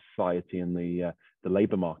digitalization of society and the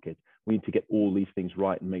labor market. We need to get all these things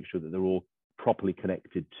right and make sure that they're all properly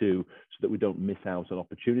connected to, so that we don't miss out on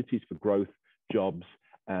opportunities for growth, jobs,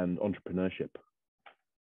 and entrepreneurship.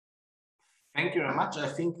 Thank you very much. I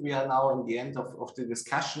think we are now in the end of the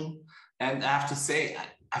discussion. And I have to say,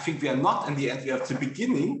 I think we are not in the end, we are at the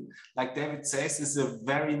beginning. Like David says, it's a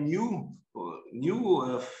very new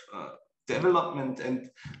development. And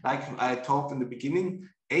like I talked in the beginning,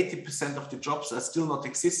 80% of the jobs are still not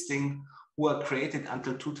existing, who are created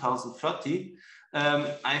until 2030.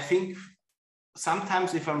 I think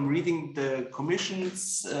sometimes if I'm reading the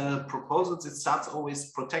Commission's proposals, it starts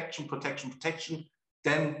always protection,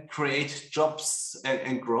 then create jobs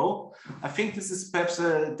and grow. I think this is perhaps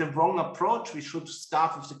the wrong approach. We should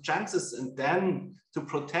start with the chances and then to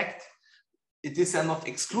protect. These are not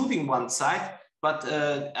excluding one side, but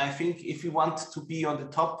I think if we want to be on the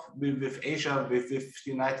top with Asia, with the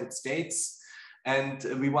United States, and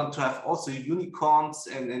we want to have also unicorns,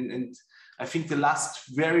 and I think the last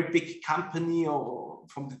very big company or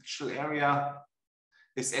from the digital area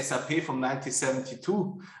is SAP from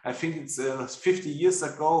 1972. I think it's 50 years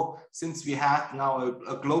ago since we had now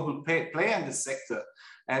a global player in this sector.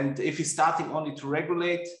 And if we're starting only to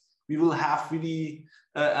regulate, we will have really,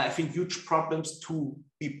 I think, huge problems to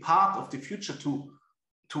be part of the future, to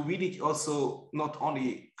really also not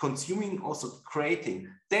only consuming, also creating.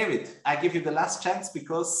 David, I give you the last chance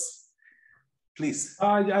because please.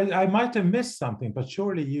 I might have missed something, but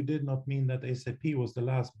surely you did not mean that SAP was the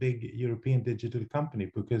last big European digital company,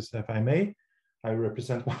 because if I may, I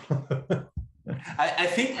represent one of them. I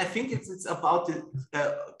think it's about the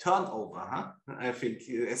turnover. Huh? I think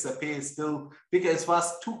SAP is still bigger. It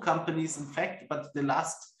was two companies, in fact, but the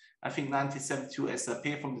last, I think 1972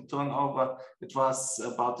 SAP from the turnover, it was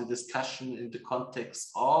about the discussion in the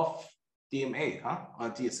context of DMA, huh? Or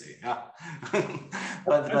DSA, yeah.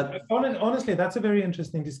 Honestly, that's a very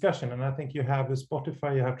interesting discussion. And I think you have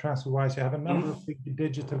Spotify, you have TransferWise, you have a number of big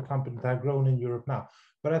digital companies that have grown in Europe now.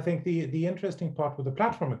 But I think the interesting part with the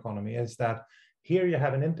platform economy is that here you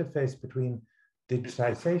have an interface between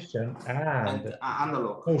digitization and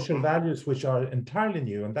analog social values, which are entirely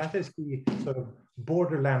new. And that is the sort of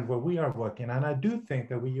borderland where we are working. And I do think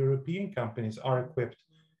that we European companies are equipped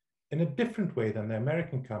in a different way than the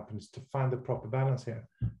American companies to find the proper balance here.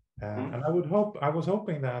 And I was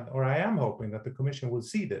hoping that, or I am hoping that the Commission will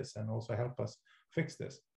see this and also help us fix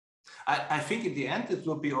this. I think in the end, it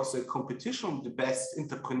will be also a competition with the best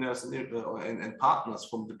entrepreneurs and partners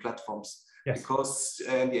from the platforms. Yes. Because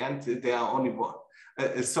in the end, there are only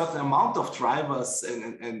a certain amount of drivers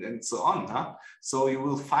and so on. Huh? So you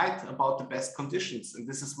will fight about the best conditions. And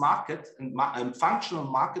this is market, and functional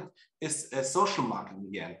market is a social market in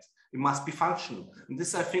the end. It must be functional. And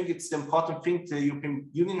this, I think, it's the important thing the European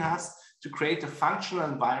Union has to create a functional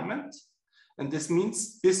environment. And this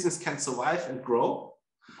means business can survive and grow.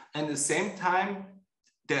 And at the same time,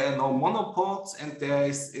 there are no monopols, and there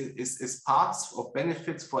is parts of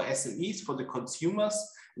benefits for SMEs, for the consumers.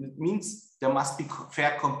 And it means there must be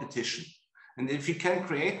fair competition. And if we can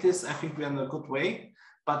create this, I think we're in a good way.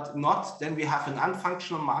 But not, then we have an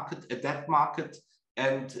unfunctional market, a dead market,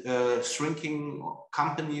 and shrinking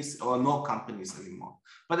companies or no companies anymore.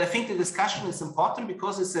 But I think the discussion is important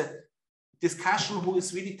because it's a discussion who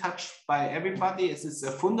is really touched by everybody. It's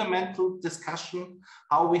a fundamental discussion,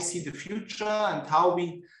 how we see the future and how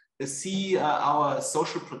we see our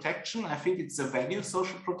social protection. I think it's a value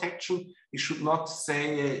social protection. We should not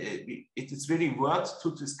say it is really worth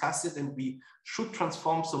to discuss it, and we should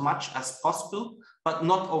transform so much as possible, but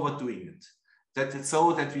not overdoing it. That it's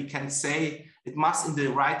so that we can say it must in the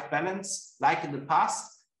right balance, like in the past,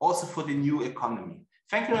 also for the new economy.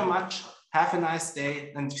 Thank you very much. Have a nice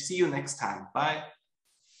day and see you next time. Bye.